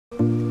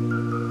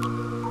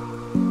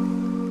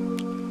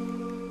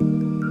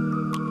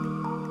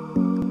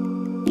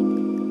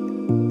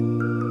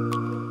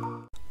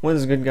What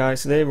is good,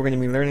 guys? Today we're going to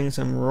be learning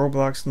some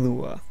Roblox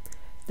Lua.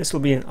 This will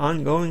be an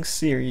ongoing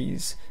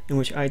series in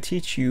which I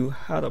teach you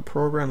how to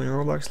program in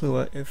Roblox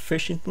Lua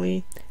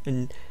efficiently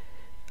and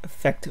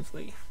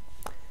effectively.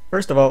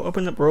 First of all,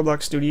 open up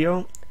Roblox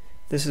Studio.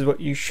 This is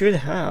what you should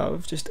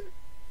have, just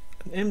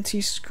an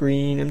empty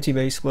screen, empty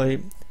base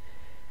plate.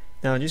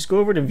 Now just go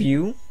over to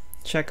View,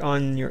 check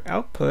on your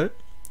output,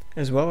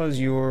 as well as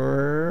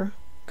your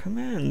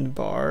command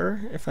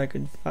bar, if I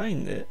could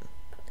find it.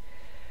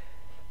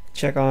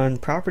 Check on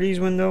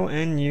Properties window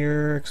and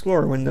your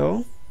Explorer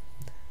window,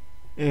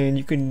 and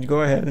you can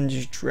go ahead and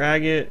just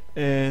drag it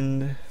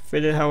and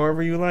fit it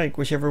however you like,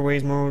 whichever way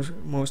is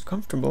most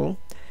comfortable.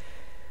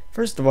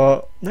 First of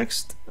all,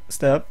 next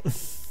step,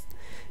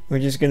 we're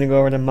just going to go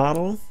over to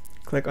Model,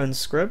 click on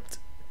Script,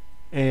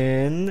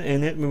 and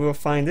in it we will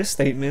find this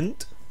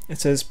statement. It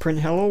says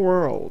print hello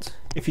world.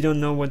 If you don't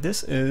know what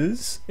this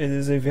is, it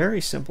is a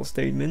very simple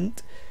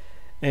statement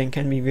and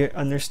can be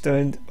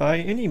understood by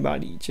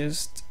anybody.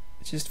 Just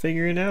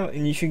figure it out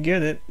and you should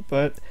get it,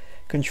 but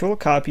control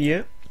copy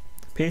it,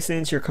 paste it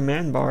into your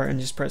command bar, and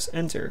just press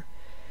enter.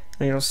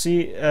 Now you'll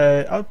see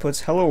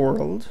outputs hello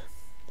world,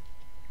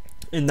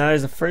 and that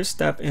is the first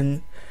step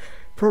in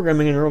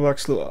programming in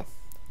Roblox Lua.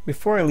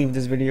 Before I leave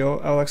this video,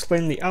 I'll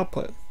explain the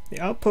output. The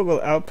output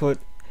will output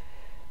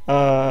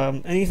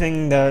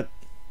anything that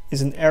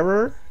is an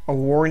error, a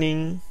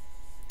warning,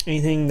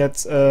 anything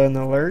that's an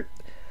alert,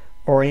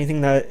 or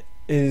anything that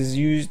is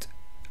used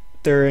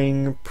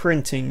during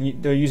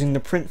printing. They're using the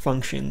print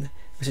function,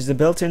 which is the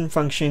built-in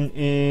function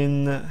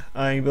in,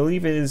 I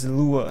believe it is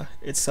Lua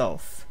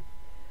itself.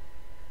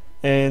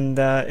 And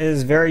it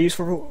is very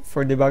useful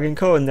for debugging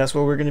code, and that's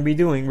what we're going to be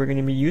doing. We're going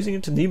to be using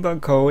it to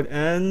debug code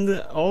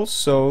and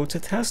also to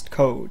test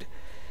code.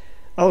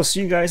 I'll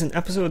see you guys in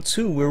episode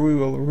 2, where we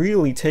will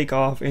really take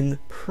off in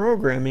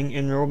programming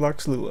in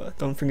Roblox Lua.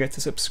 Don't forget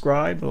to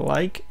subscribe,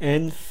 like,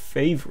 and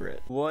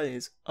favorite. What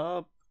is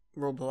up,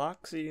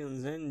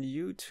 Robloxians and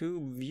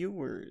YouTube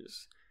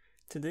viewers?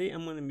 Today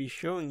I'm going to be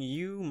showing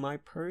you my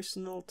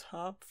personal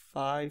top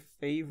 5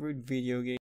 favorite video games.